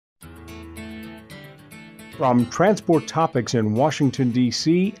From Transport Topics in Washington,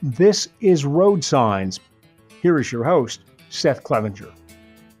 D.C., this is Road Signs. Here is your host, Seth Clevenger.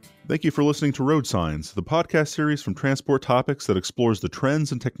 Thank you for listening to Road Signs, the podcast series from Transport Topics that explores the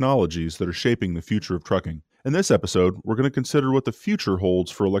trends and technologies that are shaping the future of trucking. In this episode, we're going to consider what the future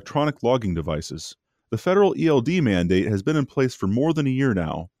holds for electronic logging devices. The federal ELD mandate has been in place for more than a year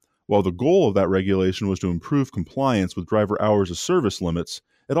now. While the goal of that regulation was to improve compliance with driver hours of service limits,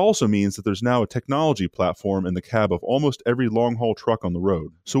 it also means that there's now a technology platform in the cab of almost every long-haul truck on the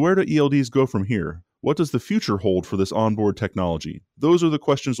road. So where do ELDs go from here? What does the future hold for this onboard technology? Those are the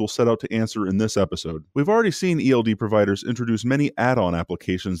questions we'll set out to answer in this episode. We've already seen ELD providers introduce many add-on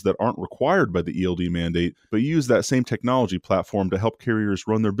applications that aren't required by the ELD mandate, but use that same technology platform to help carriers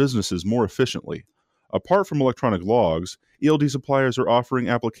run their businesses more efficiently. Apart from electronic logs, ELD suppliers are offering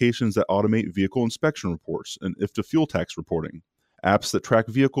applications that automate vehicle inspection reports and IFTA fuel tax reporting, apps that track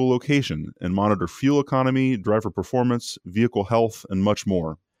vehicle location and monitor fuel economy, driver performance, vehicle health, and much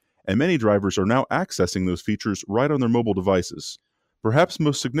more. And many drivers are now accessing those features right on their mobile devices. Perhaps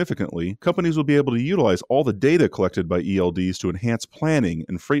most significantly, companies will be able to utilize all the data collected by ELDs to enhance planning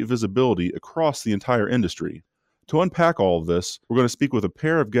and freight visibility across the entire industry. To unpack all of this, we're going to speak with a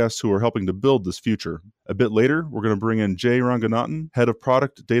pair of guests who are helping to build this future. A bit later, we're going to bring in Jay Ranganathan, Head of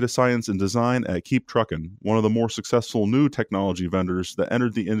Product, Data Science, and Design at Keep Truckin', one of the more successful new technology vendors that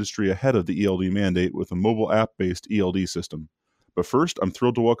entered the industry ahead of the ELD mandate with a mobile app-based ELD system. But first, I'm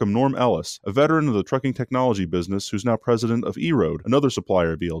thrilled to welcome Norm Ellis, a veteran of the trucking technology business who's now president of eRoad, another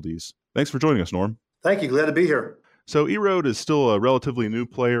supplier of ELDs. Thanks for joining us, Norm. Thank you. Glad to be here. So eRoad is still a relatively new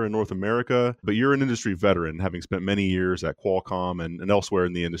player in North America, but you're an industry veteran, having spent many years at Qualcomm and elsewhere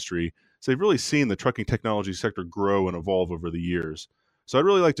in the industry. So you've really seen the trucking technology sector grow and evolve over the years. So I'd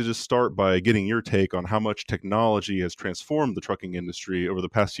really like to just start by getting your take on how much technology has transformed the trucking industry over the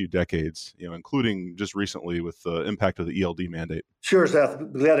past few decades, including just recently with the impact of the ELD mandate. Sure, Seth.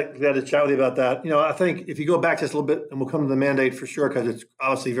 Glad to chat with you about that. I think if you go back just a little bit, and we'll come to the mandate for sure, because it's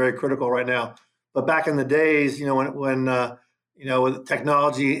obviously very critical right now. But back in the days, when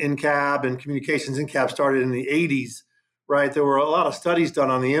technology in cab and communications in cab started in the 80s, right, there were a lot of studies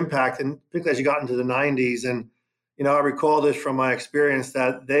done on the impact, and particularly as you got into the 90s. And I recall this from my experience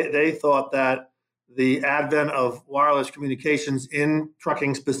that they thought that the advent of wireless communications in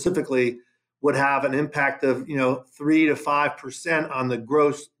trucking specifically would have an impact of 3 to 5% on the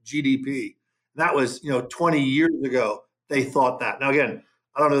gross GDP. That was 20 years ago. They thought that. Now again,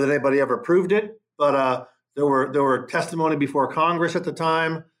 I don't know that anybody ever proved it, but there were testimony before Congress at the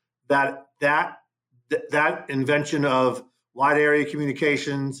time that invention of wide area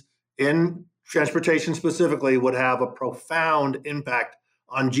communications in transportation specifically would have a profound impact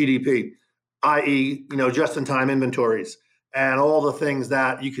on GDP, i.e., just-in-time inventories and all the things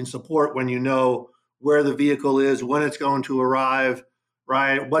that you can support when you know where the vehicle is, when it's going to arrive,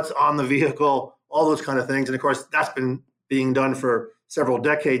 right? What's on the vehicle, all those kind of things. And of course, that's been being done for several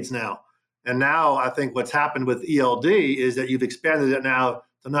decades now. And now I think what's happened with ELD is that you've expanded it now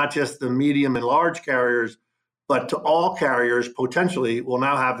to not just the medium and large carriers, but to all carriers potentially will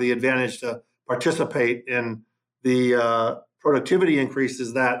now have the advantage to participate in the productivity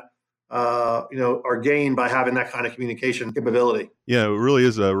increases that are gained by having that kind of communication capability. Yeah, it really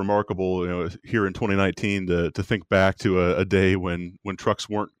is remarkable, here in 2019 to think back to a day when trucks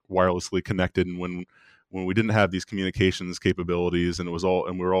weren't wirelessly connected and when we didn't have these communications capabilities, and we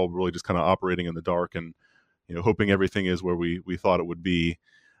were all really just kind of operating in the dark and hoping everything is where we thought it would be.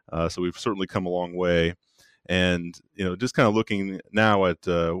 So we've certainly come a long way. And just kind of looking now at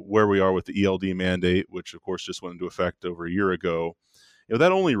where we are with the ELD mandate, which of course just went into effect over a year ago,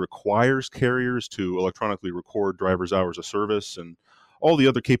 that only requires carriers to electronically record drivers' hours of service, and all the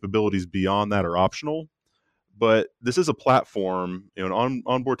other capabilities beyond that are optional. But this is a platform, an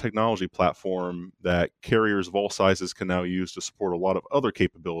onboard technology platform that carriers of all sizes can now use to support a lot of other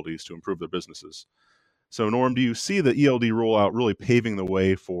capabilities to improve their businesses. So, Norm, do you see the ELD rollout really paving the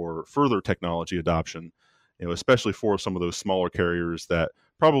way for further technology adoption, especially for some of those smaller carriers that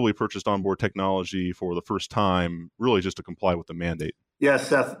probably purchased onboard technology for the first time, really just to comply with the mandate? Yes,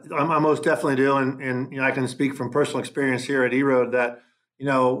 Seth, I most definitely do. And I can speak from personal experience here at eRoad that,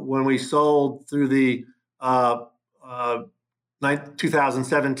 when we sold through the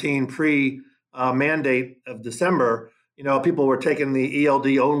 2017 pre-mandate of December, people were taking the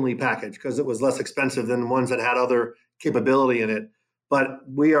ELD only package because it was less expensive than ones that had other capability in it. But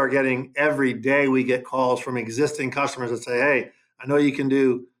we are getting every day, we get calls from existing customers that say, hey, I know you can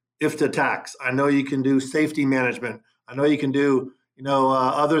do IFTA tax. I know you can do safety management. I know you can do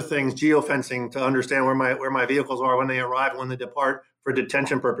other things, geofencing to understand where my vehicles are when they arrive, when they depart for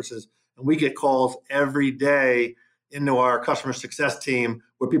detention purposes. And we get calls every day into our customer success team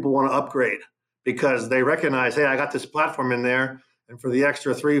where people want to upgrade because they recognize, hey, I got this platform in there, and for the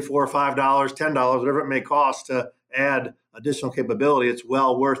extra $3, $4, $5, $10, whatever it may cost to add additional capability, it's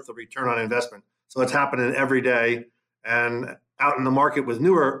well worth the return on investment. So it's happening every day. And out in the market with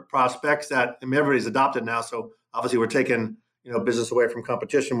newer prospects that everybody's adopted now. So obviously we're taking business away from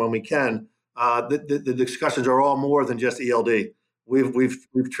competition when we can. The discussions are all more than just ELD.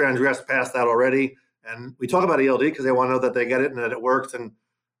 We've transgressed past that already, and we talk about ELD because they want to know that they get it and that it works. And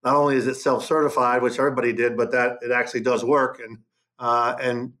not only is it self-certified, which everybody did, but that it actually does work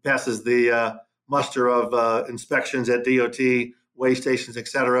and passes the muster of inspections at DOT, weigh stations, et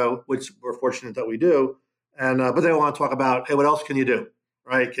cetera, which we're fortunate that we do. And but they want to talk about, hey, what else can you do,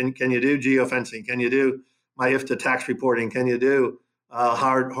 right? Can you do geofencing? Can you do my IFTA tax reporting? Can you do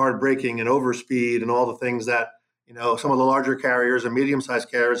hard braking and overspeed and all the things that some of the larger carriers and medium-sized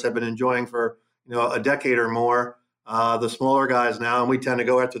carriers have been enjoying for a decade or more? The smaller guys now, and we tend to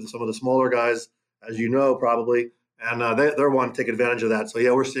go after some of the smaller guys, as you know, probably, and they're wanting to take advantage of that. So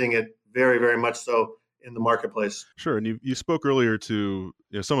yeah, we're seeing it very, very much so in the marketplace. Sure. And you spoke earlier to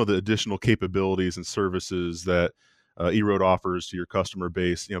some of the additional capabilities and services that eRoad offers to your customer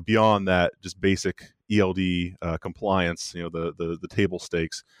base, beyond that just basic ELD compliance, the table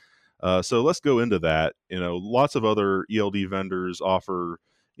stakes. So let's go into that. Lots of other ELD vendors offer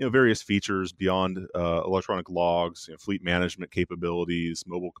various features beyond electronic logs, fleet management capabilities,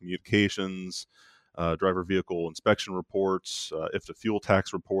 mobile communications, driver vehicle inspection reports, IFTA fuel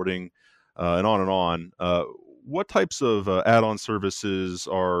tax reporting, and on and on. What types of add-on services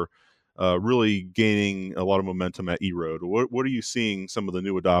are really gaining a lot of momentum at eRoad? What are you seeing some of the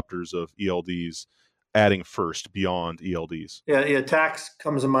new adopters of ELDs adding first beyond ELDs? Yeah, tax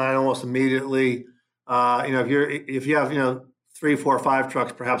comes to mind almost immediately. If you have 3, 4, 5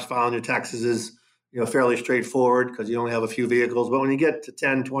 trucks, perhaps filing your taxes is fairly straightforward because you only have a few vehicles. But when you get to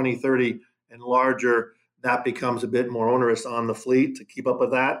 10, 20, 30 and larger, that becomes a bit more onerous on the fleet to keep up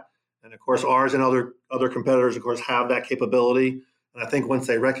with that. And of course, ours and other competitors, of course, have that capability. And I think once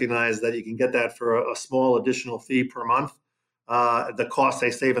they recognize that you can get that for a small additional fee per month, the cost they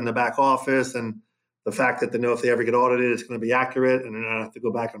save in the back office and the fact that they know if they ever get audited, it's going to be accurate and they're not have to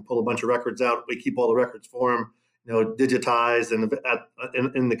go back and pull a bunch of records out. We keep all the records for them, digitized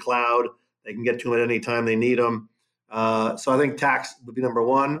and in the cloud. They can get to them at any time they need them. So I think tax would be number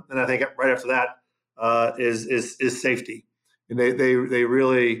one. And I think right after that is safety. And they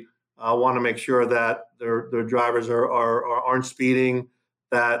really want to make sure that their drivers aren't speeding,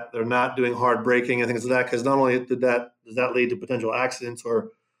 that they're not doing hard braking and things like that. Because not only does that lead to potential accidents, or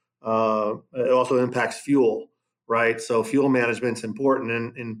it also impacts fuel, right? So fuel management's important,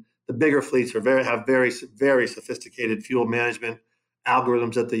 and the bigger fleets have very, very sophisticated fuel management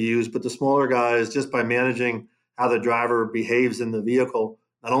algorithms that they use. But the smaller guys, just by managing how the driver behaves in the vehicle,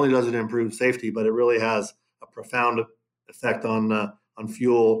 not only does it improve safety, but it really has a profound effect on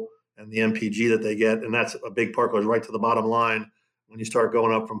fuel and the MPG that they get. And that's a big part, goes right to the bottom line when you start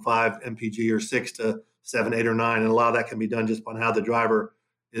going up from 5 MPG or 6 to 7, 8, or 9. And a lot of that can be done just on how the driver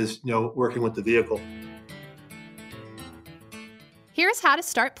is, working with the vehicle. Here's how to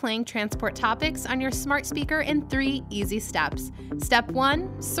start playing Transport Topics on your smart speaker in 3 easy steps. Step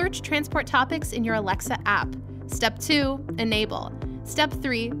 1, search Transport Topics in your Alexa app. Step 2, enable. Step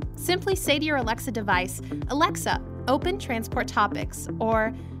 3, simply say to your Alexa device, Alexa, open Transport Topics,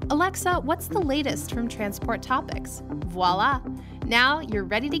 or Alexa, what's the latest from Transport Topics? Voila! Now you're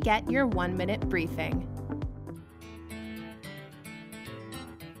ready to get your 1-minute briefing.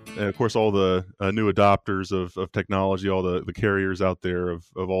 And of course, all the new adopters of technology, all the carriers out there of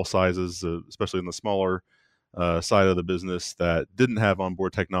all sizes, especially in the smaller side of the business that didn't have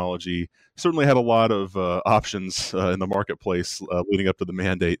onboard technology, certainly had a lot of options in the marketplace leading up to the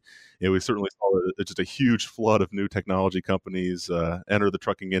mandate. We certainly saw just a huge flood of new technology companies enter the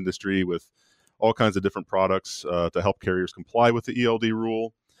trucking industry with all kinds of different products to help carriers comply with the ELD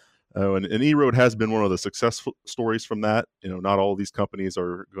rule. And eRoad has been one of the success stories from that. Not all of these companies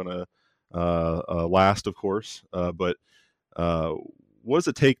are going to last, of course, but what does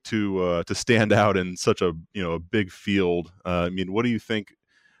it take to stand out in such a big field? What do you think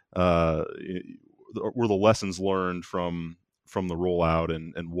were the lessons learned from the rollout,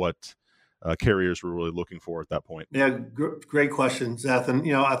 and what carriers were really looking for at that point? Yeah, great question, Seth.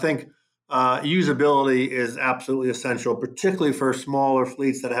 And I think usability is absolutely essential, particularly for smaller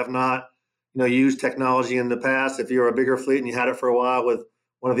fleets that have not used technology in the past. If you're a bigger fleet and you had it for a while with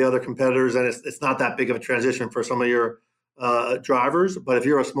one of the other competitors, and it's not that big of a transition for some of your drivers. But if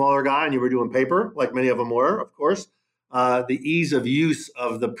you're a smaller guy and you were doing paper, like many of them were, of course, the ease of use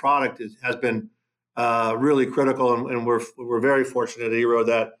of the product has been really critical, and we're very fortunate at eRoad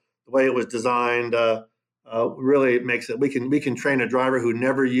that the way it was designed really makes it. We can train a driver who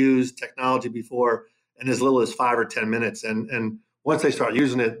never used technology before in as little as 5 or 10 minutes, and once they start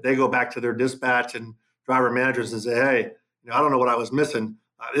using it, they go back to their dispatch and driver managers and say, "Hey, I don't know what I was missing.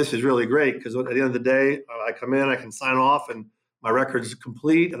 This is really great because at the end of the day, I come in, I can sign off, and my record's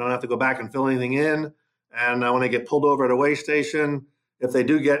complete, and I don't have to go back and fill anything in. And when they get pulled over at a weigh station, if they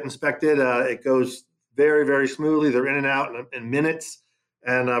do get inspected, it goes very, very smoothly. They're in and out in minutes,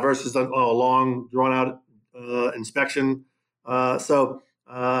 and versus a long, drawn-out inspection. So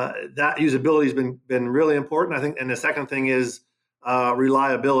that usability has been really important, I think. And the second thing is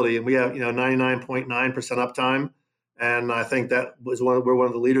reliability, and we have 99.9% uptime, and I think that was we're one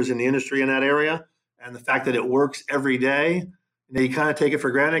of the leaders in the industry in that area. And the fact that it works every day, you kind of take it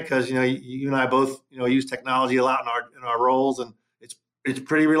for granted because you and I both use technology a lot in our roles, and it's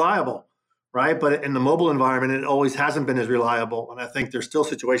pretty reliable, right? But in the mobile environment, it always hasn't been as reliable. And I think there's still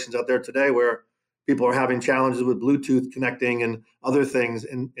situations out there today where people are having challenges with Bluetooth connecting and other things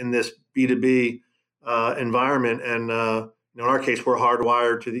in this B2B environment. And in our case, we're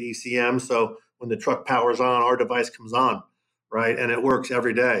hardwired to the ECM, so when the truck powers on, our device comes on, right? And it works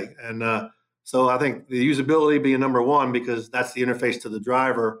every day. And so I think the usability being number one, because that's the interface to the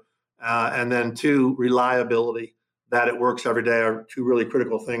driver, and then two, reliability, that it works every day, are two really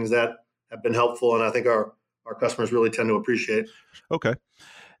critical things that have been helpful, and I think our customers really tend to appreciate. Okay.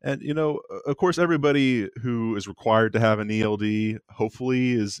 And, of course, everybody who is required to have an ELD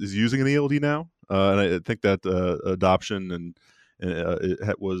hopefully is using an ELD now. And I think that adoption and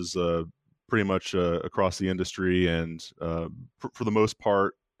it was pretty much across the industry. And for the most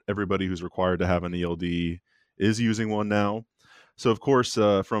part, everybody who's required to have an ELD is using one now. So, of course,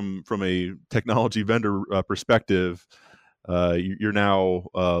 from a technology vendor perspective, you're now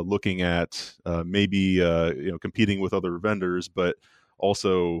looking at maybe competing with other vendors, but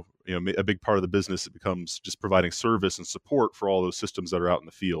also a big part of the business becomes just providing service and support for all those systems that are out in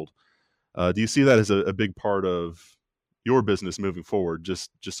the field. Do you see that as a big part of your business moving forward,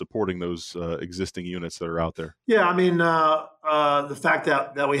 just supporting those existing units that are out there? Yeah, I mean, the fact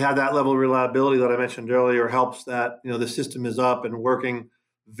that we have that level of reliability that I mentioned earlier helps that the system is up and working,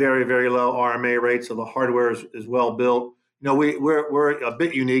 very, very low RMA rates, so the hardware is well built. We're a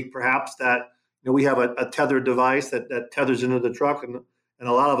bit unique, perhaps, that we have a tethered device that tethers into the truck, and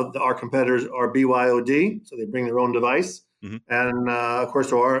a lot of our competitors are BYOD, so they bring their own device. Mm-hmm. And of course,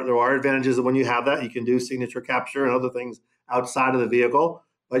 there are advantages of when you have that. You can do signature capture and other things outside of the vehicle,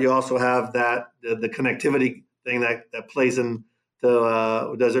 but you also have that the connectivity thing that plays into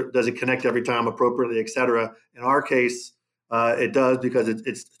does it connect every time appropriately, et cetera. In our case, it does because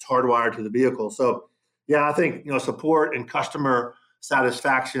it's hardwired to the vehicle. So yeah, I think support and customer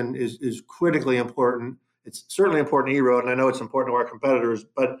satisfaction is critically important. It's certainly important to eRoad, and I know it's important to our competitors,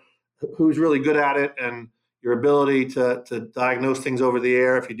 but who's really good at it, and your ability to diagnose things over the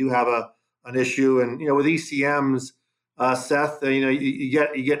air if you do have an issue. And with ECMs, Seth, you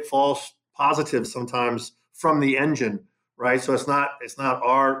get false positives sometimes from the engine, right? So it's not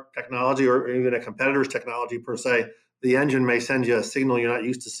our technology or even a competitor's technology per se. The engine may send you a signal you're not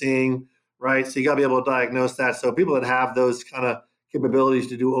used to seeing, right? So you got to be able to diagnose that. So people that have those kind of capabilities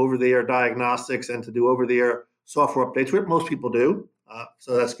to do over-the-air diagnostics and to do over-the-air software updates, which most people do,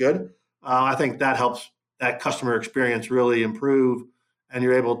 so that's good. I think that helps that customer experience really improve, and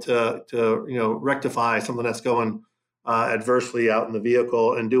you're able to rectify something that's going adversely out in the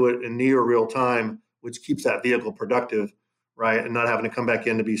vehicle and do it in near real time, which keeps that vehicle productive, right? And not having to come back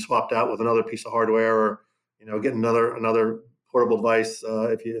in to be swapped out with another piece of hardware, or get another portable device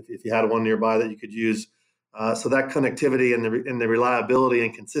if you had one nearby that you could use. So that connectivity and the reliability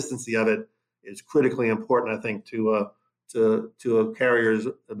and consistency of it is critically important, I think, to a carrier's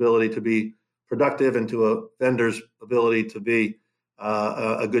ability to be productive and to a vendor's ability to be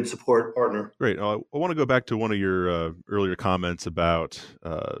a good support partner. Great. I want to go back to one of your earlier comments about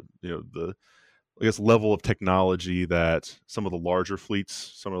the level of technology that some of the larger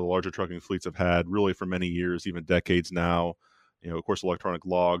trucking fleets have had really for many years, even decades now. Of course, electronic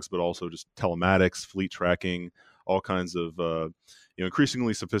logs, but also just telematics, fleet tracking, all kinds of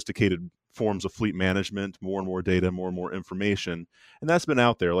increasingly sophisticated forms of fleet management, more and more data, more and more information. And that's been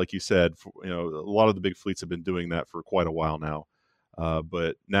out there, like you said, a lot of the big fleets have been doing that for quite a while now.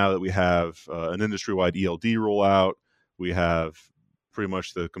 But now that we have an industry-wide ELD rollout, we have pretty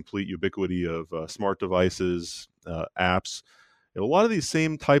much the complete ubiquity of smart devices, apps. A lot of these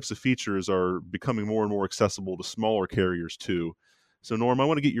same types of features are becoming more and more accessible to smaller carriers too. So Norm, I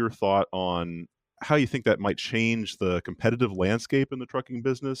want to get your thought on how you think that might change the competitive landscape in the trucking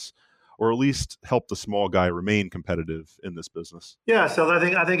business, or at least help the small guy remain competitive in this business? Yeah, so I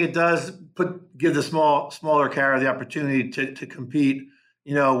think it does give the smaller carrier the opportunity to compete.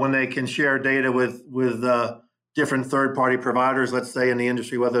 When they can share data with different third party providers, let's say in the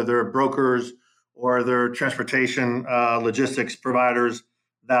industry, whether they're brokers or they're transportation logistics providers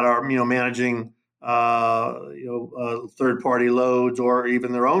that are managing third party loads or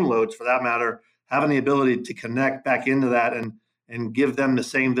even their own loads for that matter, having the ability to connect back into that and give them the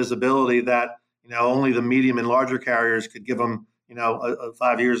same visibility that only the medium and larger carriers could give them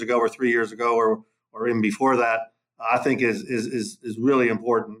 5 years ago or 3 years ago or even before that, I think is really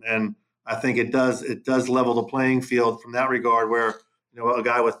important. And I think it does level the playing field from that regard, where a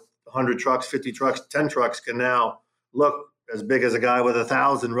guy with 100 trucks, 50 trucks, 10 trucks can now look as big as a guy with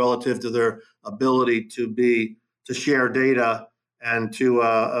 1,000 relative to their ability to share data and to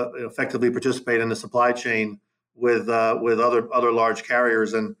effectively participate in the supply chain with other large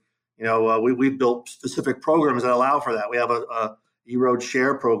carriers. And we've built specific programs that allow for that. We have a eRoad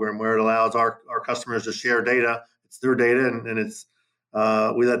Share program where it allows our customers to share data. It's their data, and it's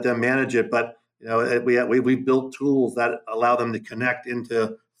we let them manage it. But we've built tools that allow them to connect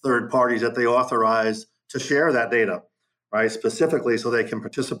into third parties that they authorize to share that data, right? Specifically, so they can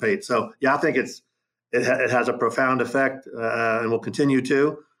participate. So yeah, I think it has a profound effect, and will continue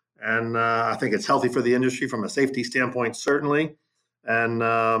to. And I think it's healthy for the industry from a safety standpoint, certainly, and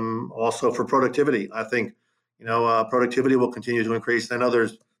also for productivity. I think productivity will continue to increase. I know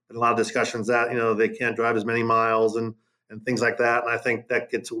there's been a lot of discussions that they can't drive as many miles and things like that. And I think that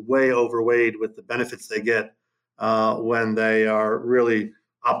gets way overweighed with the benefits they get when they are really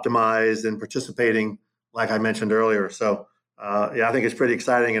optimized and participating, like I mentioned earlier. So yeah, I think it's pretty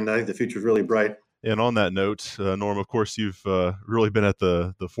exciting, and I think the future is really bright. And on that note, Norm, of course, you've really been at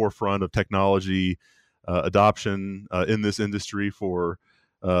the forefront of technology adoption in this industry for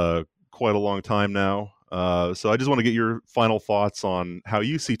quite a long time now. So I just want to get your final thoughts on how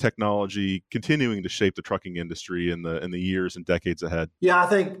you see technology continuing to shape the trucking industry in the years and decades ahead. Yeah, I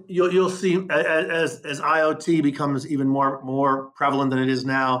think you'll see as IoT becomes even more prevalent than it is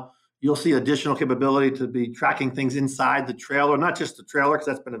now, you'll see additional capability to be tracking things inside the trailer, not just the trailer, because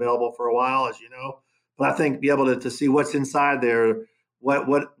that's been available for a while, as you know, but I think be able to see what's inside there, what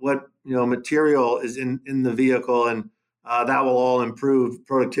material is in the vehicle, and that will all improve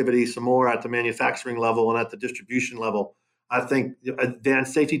productivity some more at the manufacturing level and at the distribution level. I think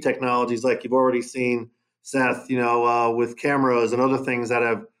advanced safety technologies, like you've already seen, Seth, with cameras and other things that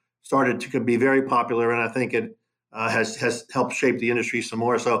have started to be very popular, and I think it has helped shape the industry some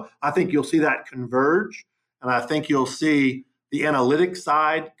more. So I think you'll see that converge, and I think you'll see the analytics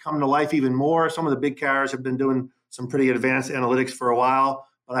side come to life even more. Some of the big carriers have been doing some pretty advanced analytics for a while,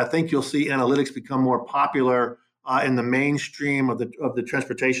 but I think you'll see analytics become more popular in the mainstream of the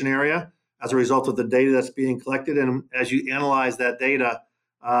transportation area as a result of the data that's being collected. And as you analyze that data,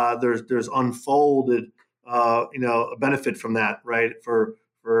 there's unfolded a benefit from that, right? For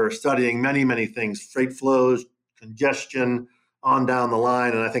studying many things, freight flows, congestion, on down the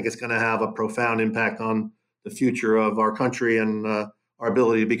line. And I think it's going to have a profound impact on the future of our country and our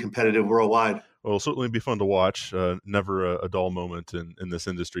ability to be competitive worldwide. Well, it'll certainly be fun to watch. Never a dull moment in this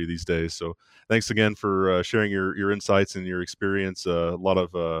industry these days. So thanks again for sharing your insights and your experience. A lot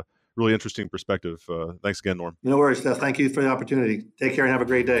of really interesting perspective. Thanks again, Norm. No worries, Steph. Thank you for the opportunity. Take care and have a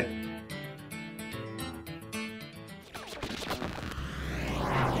great day.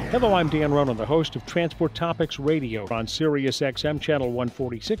 Hello, I'm Dan Ronan, the host of Transport Topics Radio on Sirius XM Channel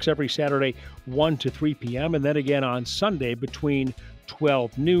 146 every Saturday, 1 to 3 p.m., and then again on Sunday between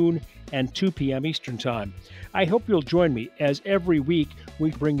 12 noon and 2 p.m. Eastern Time. I hope you'll join me as every week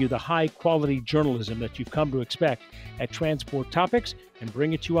we bring you the high-quality journalism that you've come to expect at Transport Topics and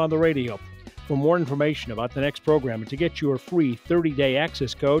bring it to you on the radio. For more information about the next program and to get your free 30-day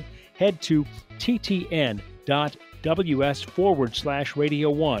access code, head to ttn.ws/radio1.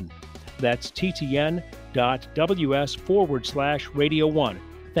 That's ttn.ws/radio1.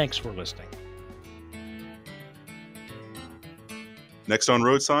 Thanks for listening. Next on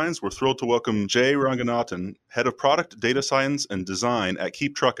Road Signs, we're thrilled to welcome Jay Ranganathan, Head of Product, Data Science, and Design at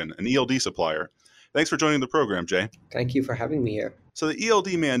Keep Truckin', an ELD supplier. Thanks for joining the program, Jay. Thank you for having me here. So the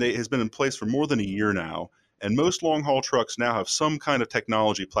ELD mandate has been in place for more than a year now, and most long-haul trucks now have some kind of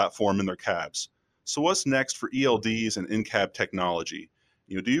technology platform in their cabs. So what's next for ELDs and in-cab technology?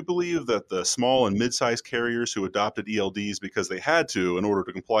 Do you believe that the small and mid-sized carriers who adopted ELDs because they had to in order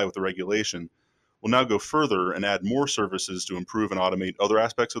to comply with the regulation will now go further and add more services to improve and automate other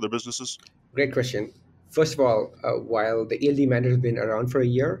aspects of their businesses? Great question. First of all, while the ELD mandate has been around for a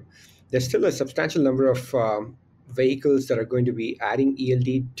year, there's still a substantial number of vehicles that are going to be adding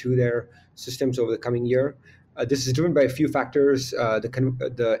ELD to their systems over the coming year. This is driven by a few factors,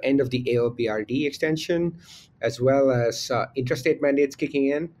 the end of the AOBRD extension, as well as interstate mandates kicking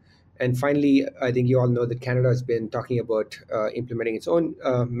in. And finally, I think you all know that Canada has been talking about implementing its own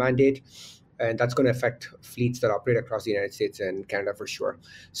mandate, and that's going to affect fleets that operate across the United States and Canada for sure.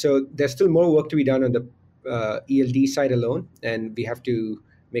 So there's still more work to be done on the ELD side alone, and we have to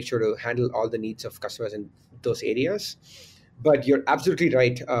make sure to handle all the needs of customers in those areas. But you're absolutely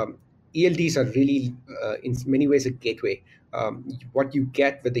right. ELDs are really, in many ways, a gateway. What you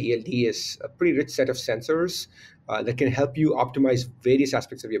get with the ELD is a pretty rich set of sensors that can help you optimize various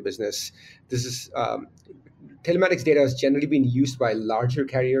aspects of your business. This is telematics data has generally been used by larger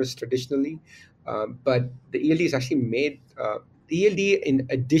carriers traditionally, but the ELD is actually made. The ELD, in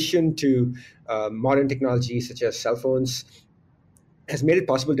addition to modern technologies such as cell phones, has made it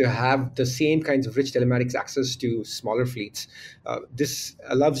possible to have the same kinds of rich telematics access to smaller fleets. This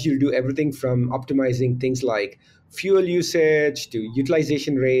allows you to do everything from optimizing things like fuel usage to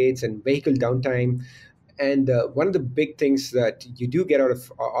utilization rates and vehicle downtime. And one of the big things that you do get out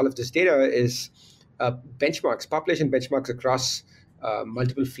of all of this data is benchmarks, population benchmarks across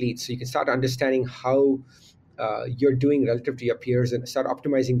multiple fleets. So you can start understanding how you're doing relative to your peers and start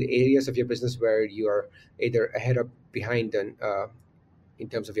optimizing the areas of your business where you are either ahead or behind in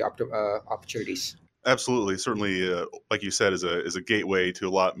terms of your opportunities. Absolutely. Certainly, like you said, is a gateway to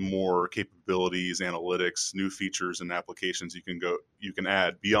a lot more capabilities, analytics, new features and applications you can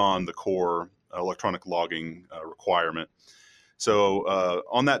add beyond the core electronic logging requirement. So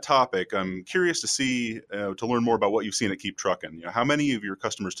on that topic, I'm curious to learn more about what you've seen at Keep Truckin'. How many of your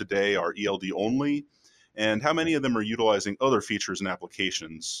customers today are ELD only, and how many of them are utilizing other features and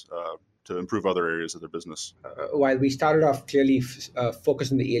applications to improve other areas of their business? While we started off clearly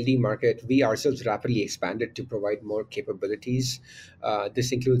focused on the ELD market, we ourselves rapidly expanded to provide more capabilities.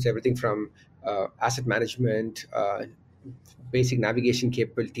 This includes everything from asset management, basic navigation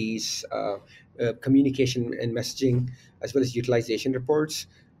capabilities, communication and messaging, as well as utilization reports.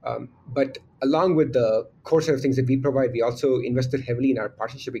 But along with the core set of things that we provide, we also invested heavily in our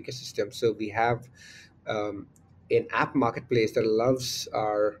partnership ecosystem. So we have an app marketplace that allows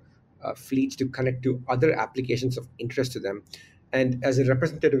our fleets to connect to other applications of interest to them. And as a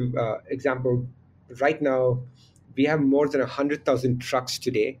representative example, right now, we have more than 100,000 trucks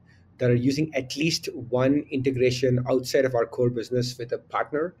today that are using at least one integration outside of our core business with a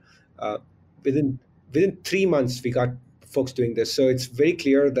partner. Within 3 months, we got folks doing this. So it's very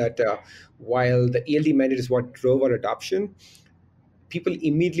clear that while the ELD mandate is what drove our adoption, people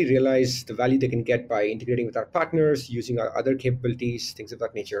immediately realize the value they can get by integrating with our partners, using our other capabilities, things of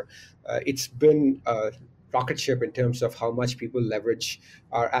that nature. It's been a rocket ship in terms of how much people leverage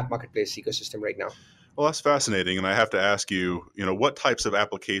our app marketplace ecosystem right now. Well, that's fascinating. And I have to ask you, what types of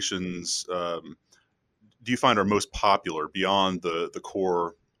applications do you find are most popular beyond the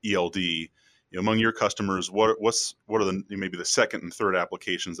core ELD? Among your customers, what are maybe the second and third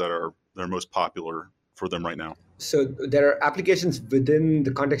applications that are most popular for them right now? So there are applications within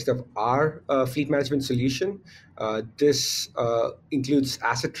the context of our fleet management solution. This includes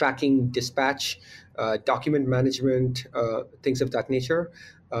asset tracking, dispatch, document management, things of that nature.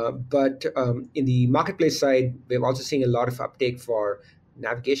 But in the marketplace side, we're also seeing a lot of uptake for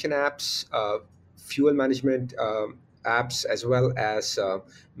navigation apps, fuel management apps, as well as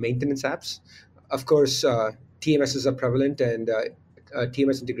maintenance apps. Of course, TMSs are prevalent, and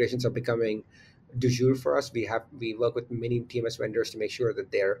TMS integrations are becoming du jour for us. We work with many TMS vendors to make sure that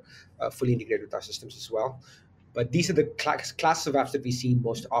they're fully integrated with our systems as well. But these are the classes of apps that we see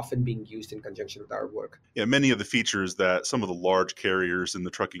most often being used in conjunction with our work. Yeah, many of the features that some of the large carriers in the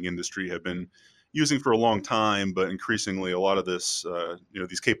trucking industry have been using for a long time, but increasingly a lot of this,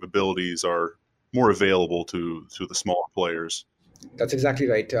 these capabilities are more available to the smaller players. That's exactly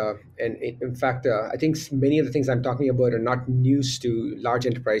right. And in fact, I think many of the things I'm talking about are not news to large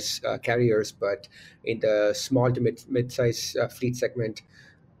enterprise carriers, but in the small to mid-size fleet segment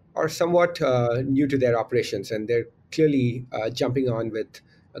are somewhat new to their operations. And they're clearly jumping on with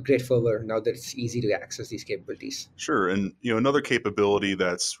a great fervor now that it's easy to access these capabilities. Sure. And another capability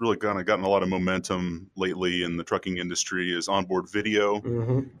that's really kind of gotten a lot of momentum lately in the trucking industry is onboard video.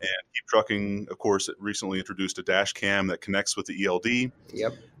 Mm-hmm. And Keep Trucking, of course, it recently introduced a dash cam that connects with the ELD.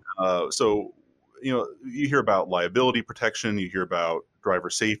 Yep. So you hear about liability protection, you hear about driver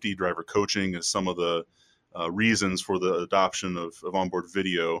safety, driver coaching as some of the reasons for the adoption of onboard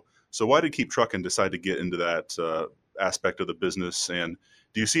video. So why did Keep Truckin' decide to get into that aspect of the business, and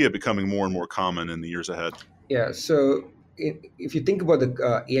do you see it becoming more and more common in the years ahead? Yeah, so if you think about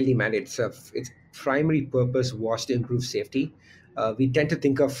the ELD mandate itself, its primary purpose was to improve safety. We tend to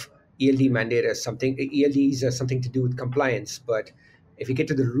think of ELDs as something to do with compliance, but if you get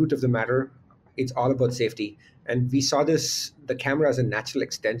to the root of the matter, it's all about safety. And we saw the camera as a natural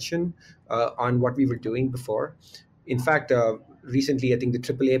extension on what we were doing before. In fact, recently, I think the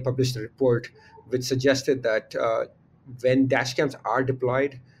AAA published a report which suggested that when dash cams are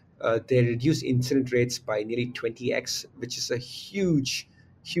deployed, they reduce incident rates by nearly 20x, which is a huge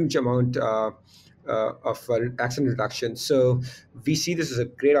amount of accident reduction. So we see this as a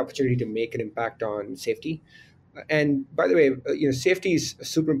great opportunity to make an impact on safety. And by the way, safety is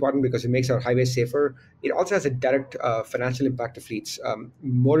super important because it makes our highways safer. It also has a direct financial impact to fleets.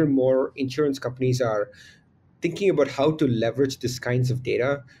 More and more insurance companies are thinking about how to leverage this kinds of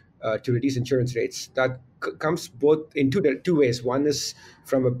data to reduce insurance rates. That comes both in two ways. One is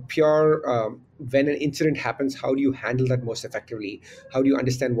from a pure, when an incident happens, how do you handle that most effectively? How do you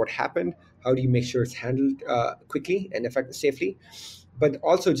understand what happened? How do you make sure it's handled quickly and safely? But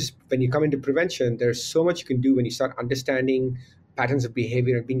also, just when you come into prevention, there's so much you can do when you start understanding patterns of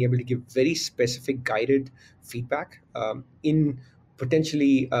behavior and being able to give very specific guided feedback in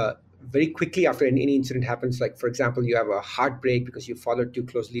potentially very quickly after any incident happens. Like, for example, you have a heartbreak because you followed too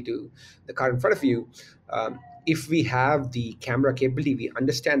closely to the car in front of you. If we have the camera capability, we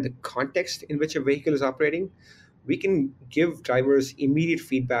understand the context in which a vehicle is operating, we can give drivers immediate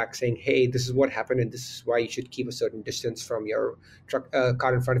feedback saying, hey, this is what happened and this is why you should keep a certain distance from your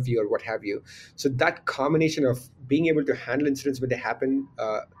car in front of you or what have you. So that combination of being able to handle incidents when they happen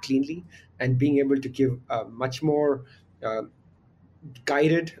cleanly and being able to give much more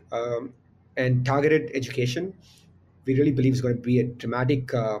guided and targeted education, we really believe is going to be a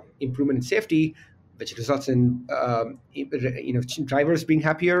dramatic improvement in safety, which results in drivers being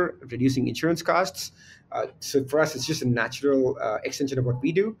happier, reducing insurance costs. So for us, it's just a natural extension of what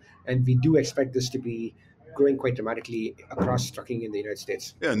we do, and we do expect this to be growing quite dramatically across trucking in the United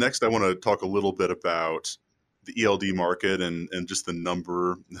States. Yeah. Next, I want to talk a little bit about the ELD market and just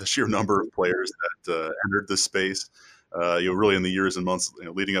the sheer number of players that entered this space. Really in the years and months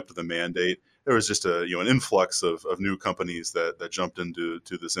leading up to the mandate, there was just an influx of new companies that jumped into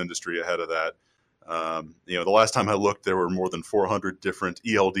this industry ahead of that. The last time I looked, there were more than 400 different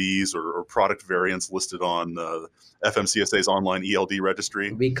ELDs or product variants listed on FMCSA's online ELD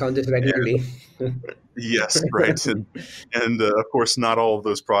registry. We count it regularly. Yes, right. And of course, not all of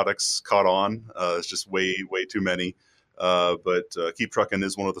those products caught on. It's just way too many. But Keep Truckin'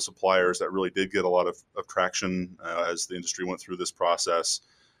 is one of the suppliers that really did get a lot of traction as the industry went through this process.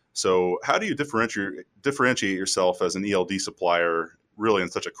 So how do you differentiate yourself as an ELD supplier really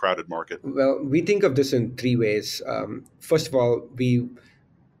in such a crowded market? Well, we think of this in three ways. First of all, we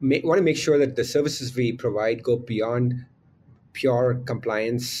want to make sure that the services we provide go beyond pure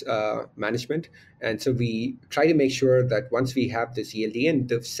compliance management. And so we try to make sure that once we have this ELD in,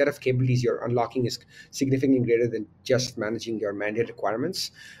 the set of capabilities you're unlocking is significantly greater than just managing your mandate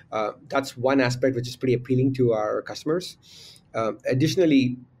requirements. That's one aspect which is pretty appealing to our customers.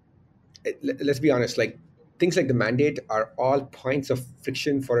 Additionally, let's be honest, things like the mandate are all points of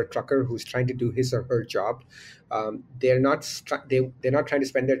friction for a trucker who's trying to do his or her job. They're not trying to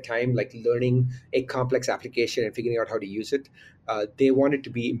spend their time learning a complex application and figuring out how to use it. They want it to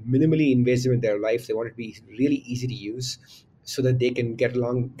be minimally invasive in their life. They want it to be really easy to use so that they can get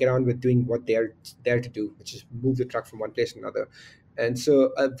on with doing what they're there to do, which is move the truck from one place to another. And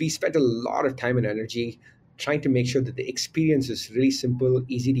so we spent a lot of time and energy trying to make sure that the experience is really simple,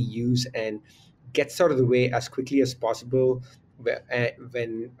 easy to use, and gets out of the way as quickly as possible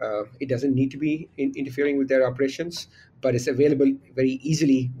when it doesn't need to be interfering with their operations, but it's available very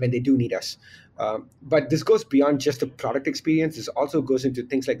easily when they do need us. But this goes beyond just the product experience. This also goes into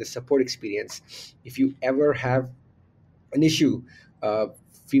things like the support experience. If you ever have an issue,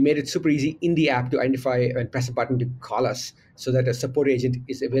 we made it super easy in the app to identify and press a button to call us so that a support agent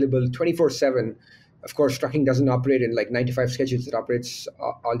is available 24/7. Of course, trucking doesn't operate in 9-to-5 schedules. It operates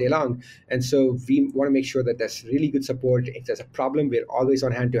all day long. And so we want to make sure that there's really good support. If there's a problem, we're always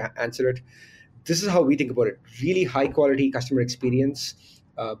on hand to answer it. This is how we think about it. Really high quality customer experience,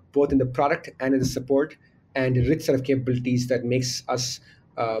 both in the product and in the support, and a rich set of capabilities that makes us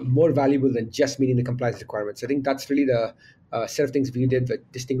more valuable than just meeting the compliance requirements. I think that's really the set of things we did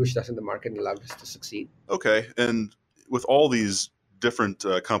that distinguished us in the market and allowed us to succeed. Okay. And with all these different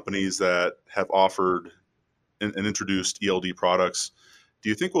companies that have offered and introduced ELD products, do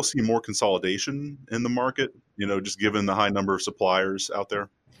you think we'll see more consolidation in the market, just given the high number of suppliers out there?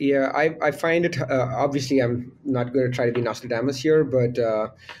 Yeah, I find it, obviously, I'm not going to try to be Nostradamus here, but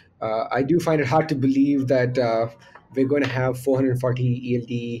I do find it hard to believe that we're going to have 440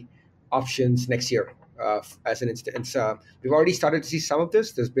 ELD options next year. As an instance, we've already started to see some of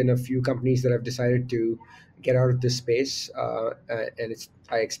this. There's been a few companies that have decided to get out of this space, and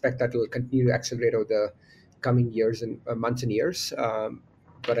I expect that will continue to accelerate over the coming years and months and years.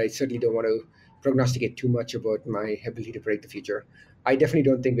 But I certainly don't want to prognosticate too much about my ability to predict the future. I definitely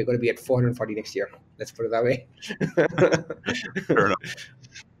don't think we're going to be at 440 next year. Let's put it that way. Fair enough.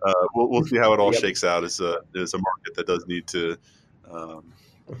 We'll see how it all shakes out. It's a market that does need to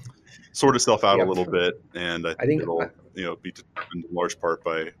sort itself out a little bit, and I think it'll be determined in large part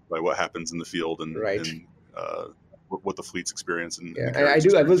by what happens in the field and what the fleets experience. And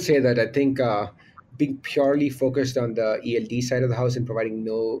I will say that I think being purely focused on the ELD side of the house and providing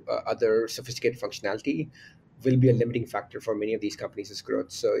no other sophisticated functionality will be a limiting factor for many of these companies'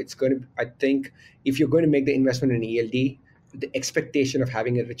 growth. So it's going to, I think, if you're going to make the investment in ELD, the expectation of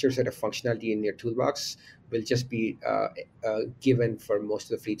having a richer set of functionality in your toolbox will just be given for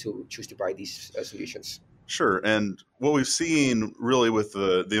most of the fleets who choose to buy these solutions. Sure. And what we've seen really with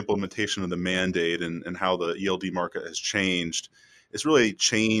the implementation of the mandate and how the ELD market has changed, it's really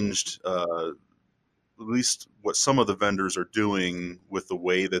changed at least what some of the vendors are doing with the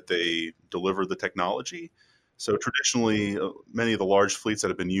way that they deliver the technology. So traditionally, many of the large fleets that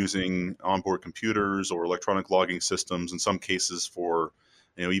have been using onboard computers or electronic logging systems, in some cases for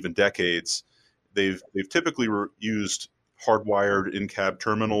even decades, they've typically used hardwired in-cab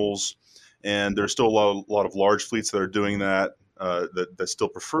terminals, and there's still a lot of large fleets that are doing that that still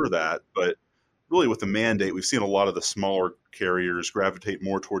prefer that. But really, with the mandate, we've seen a lot of the smaller carriers gravitate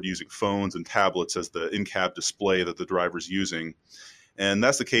more toward using phones and tablets as the in-cab display that the driver's using, and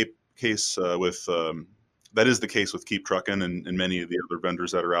that's the case with. That is the case with Keep Truckin' and many of the other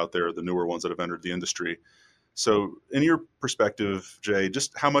vendors that are out there, the newer ones that have entered the industry. So in your perspective, Jay,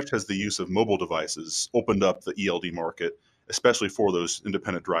 just how much has the use of mobile devices opened up the ELD market, especially for those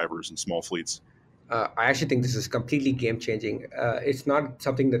independent drivers and small fleets? I actually think this is completely game-changing. It's not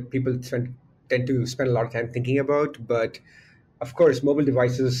something that people tend to spend a lot of time thinking about, but of course, mobile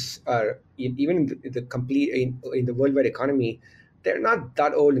devices are, even in the worldwide economy, they're not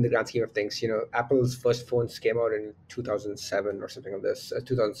that old in the grand scheme of things. Apple's first phones came out in 2007 or something of this,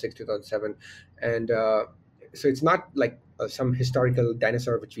 2006, 2007. And so it's not like some historical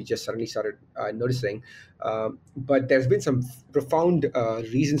dinosaur which we just suddenly started noticing. But there's been some profound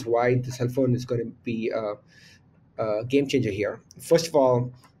reasons why the cell phone is going to be a game changer here. First of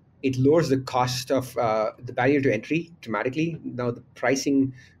all, it lowers the cost of the barrier to entry dramatically. Now the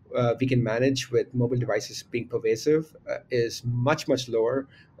pricing we can manage with mobile devices being pervasive is much, much lower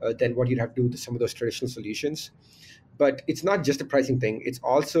than what you'd have to do with some of those traditional solutions. But it's not just a pricing thing. It's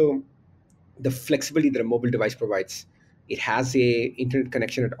also the flexibility that a mobile device provides. It has a internet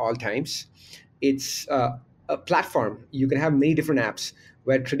connection at all times. It's a platform. You can have many different apps,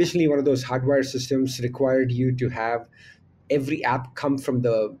 where traditionally one of those hardwired systems required you to have every app come from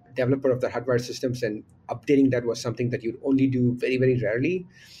the developer of the hardwired systems, and updating that was something that you'd only do very, very rarely.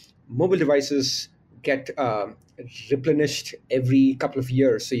 Mobile devices get replenished every couple of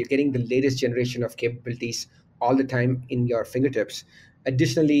years. So you're getting the latest generation of capabilities all the time in your fingertips.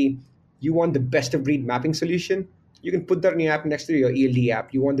 Additionally, you want the best of breed mapping solution, you can put that in your app next to your ELD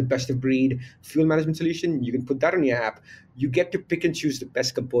app. You want the best of breed fuel management solution, you can put that in your app. You get to pick and choose the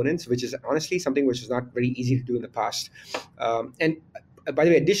best components, which is honestly something which is not very easy to do in the past. And by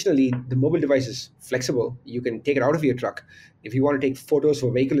the way, additionally, the mobile device is flexible. You can take it out of your truck. If you want to take photos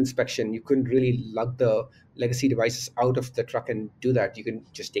for vehicle inspection, you couldn't really lug the legacy devices out of the truck and do that. You can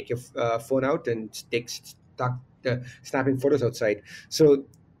just take your phone out and start snapping photos outside. So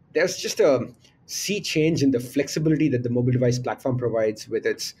there's just a sea change in the flexibility that the mobile device platform provides with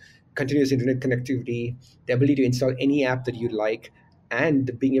its continuous internet connectivity, the ability to install any app that you like,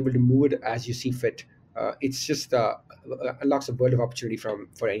 and being able to move it as you see fit. It's just unlocks a world of opportunity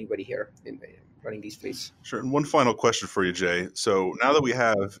for anybody here in running these fleets. Sure. And one final question for you, Jay. So now that we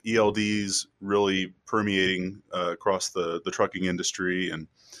have ELDs really permeating across the trucking industry, and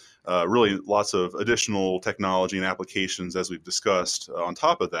really lots of additional technology and applications, as we've discussed, on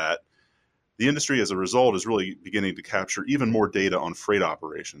top of that, the industry as a result is really beginning to capture even more data on freight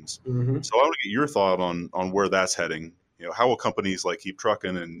operations. Mm-hmm. So I want to get your thought on where that's heading. How will companies like Keep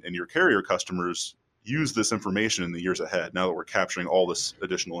Truckin' and your carrier customers use this information in the years ahead, now that we're capturing all this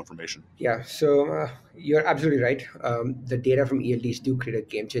additional information? Yeah, so you're absolutely right. The data from ELDs do create a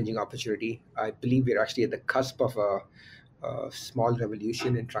game-changing opportunity. I believe we're actually at the cusp of a small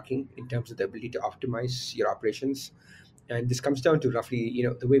revolution in trucking in terms of the ability to optimize your operations. And this comes down to roughly,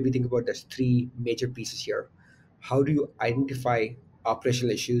 the way we think about there's three major pieces here. How do you identify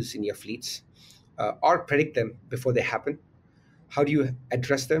operational issues in your fleets? or predict them before they happen? How do you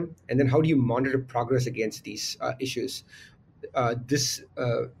address them? And then how do you monitor progress against these issues? This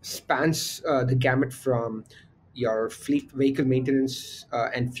spans the gamut from your fleet vehicle maintenance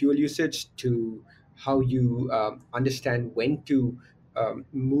and fuel usage to how you understand when to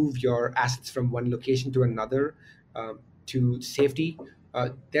move your assets from one location to another, to safety.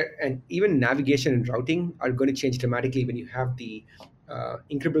 There and even navigation and routing are going to change dramatically when you have the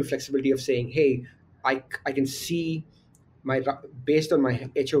incredible flexibility of saying, "Hey, I can see based on my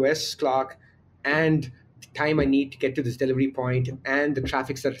HOS clock and the time I need to get to this delivery point and the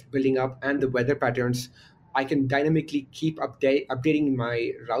traffic that's building up and the weather patterns, I can dynamically keep updating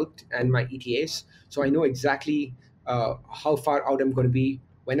my route and my ETAs, so I know exactly how far out I'm going to be,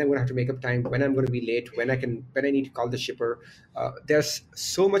 when I'm going to have to make up time, when I'm going to be late, when I need to call the shipper." There's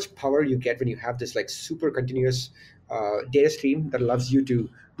so much power you get when you have this like super continuous data stream that allows you to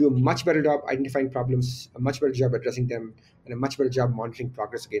do a much better job identifying problems, a much better job addressing them, and a much better job monitoring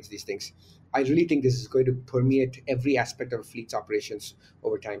progress against these things. I really think this is going to permeate every aspect of a fleet's operations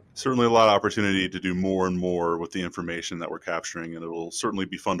over time. Certainly a lot of opportunity to do more and more with the information that we're capturing, and it will certainly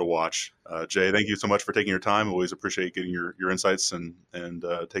be fun to watch. Jay, thank you so much for taking your time. Always appreciate getting your insights and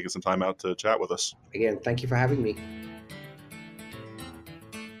taking some time out to chat with us. Again, thank you for having me.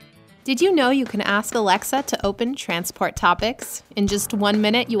 Did you know you can ask Alexa to open Transport Topics? In just 1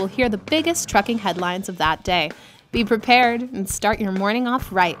 minute, you will hear the biggest trucking headlines of that day. Be prepared and start your morning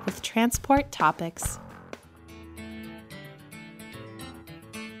off right with Transport Topics.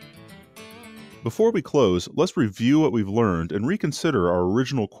 Before we close, let's review what we've learned and reconsider our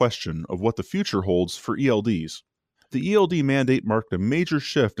original question of what the future holds for ELDs. The ELD mandate marked a major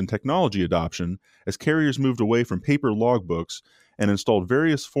shift in technology adoption as carriers moved away from paper logbooks and installed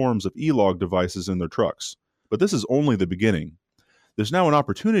various forms of e-log devices in their trucks. But this is only the beginning. There's now an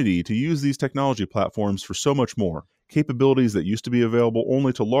opportunity to use these technology platforms for so much more. Capabilities that used to be available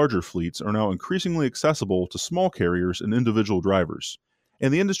only to larger fleets are now increasingly accessible to small carriers and individual drivers.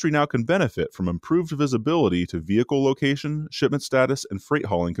 And the industry now can benefit from improved visibility to vehicle location, shipment status, and freight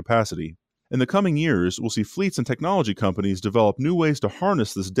hauling capacity. In the coming years, we'll see fleets and technology companies develop new ways to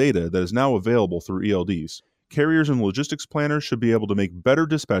harness this data that is now available through ELDs. Carriers and logistics planners should be able to make better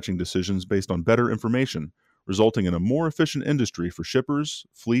dispatching decisions based on better information, resulting in a more efficient industry for shippers,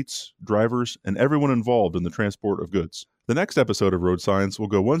 fleets, drivers, and everyone involved in the transport of goods. The next episode of Road Science will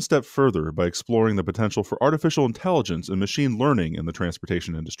go one step further by exploring the potential for artificial intelligence and machine learning in the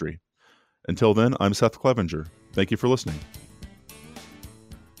transportation industry. Until then, I'm Seth Clevenger. Thank you for listening.